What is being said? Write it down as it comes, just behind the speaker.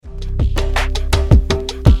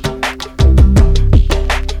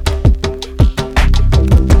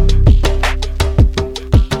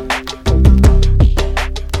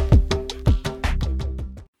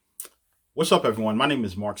What's up, everyone? My name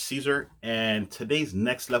is Mark Caesar, and today's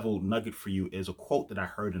next level nugget for you is a quote that I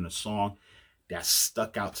heard in a song that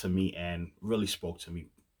stuck out to me and really spoke to me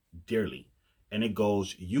dearly. And it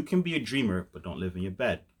goes, "You can be a dreamer, but don't live in your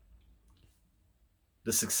bed."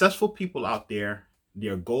 The successful people out there,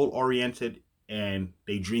 they're goal oriented and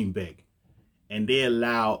they dream big. And they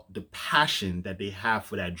allow the passion that they have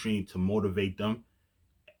for that dream to motivate them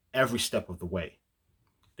every step of the way.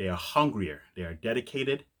 They are hungrier, they are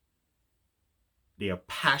dedicated, they are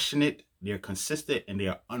passionate, they are consistent, and they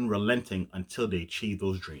are unrelenting until they achieve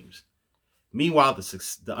those dreams. Meanwhile,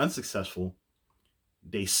 the unsuccessful,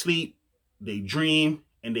 they sleep, they dream,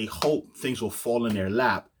 and they hope things will fall in their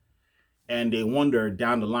lap. And they wonder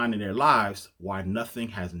down the line in their lives why nothing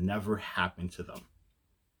has never happened to them.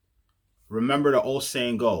 Remember, the old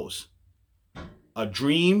saying goes, a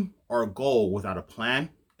dream or a goal without a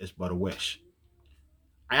plan is but a wish.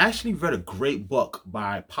 I actually read a great book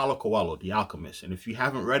by Paulo Coelho, The Alchemist. And if you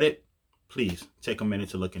haven't read it, please take a minute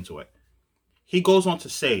to look into it. He goes on to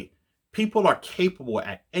say, people are capable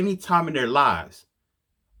at any time in their lives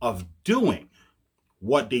of doing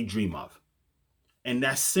what they dream of. And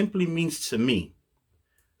that simply means to me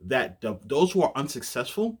that those who are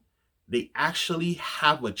unsuccessful, they actually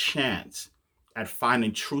have a chance at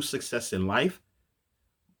finding true success in life.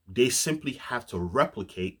 They simply have to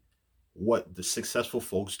replicate what the successful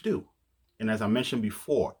folks do. And as I mentioned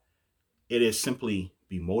before, it is simply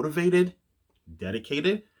be motivated,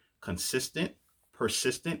 dedicated, consistent,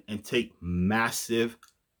 persistent, and take massive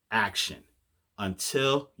action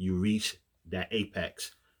until you reach that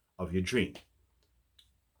apex of your dream.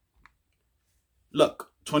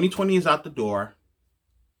 Look, 2020 is out the door.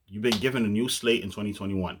 You've been given a new slate in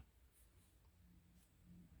 2021.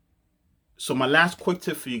 So my last quick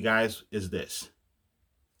tip for you guys is this.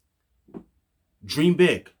 Dream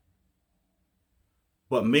big,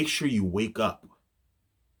 but make sure you wake up.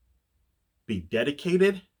 Be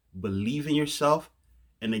dedicated, believe in yourself,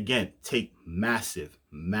 and again, take massive,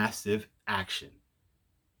 massive action.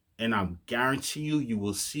 And I guarantee you, you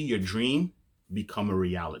will see your dream become a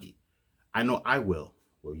reality. I know I will.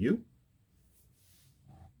 Will you?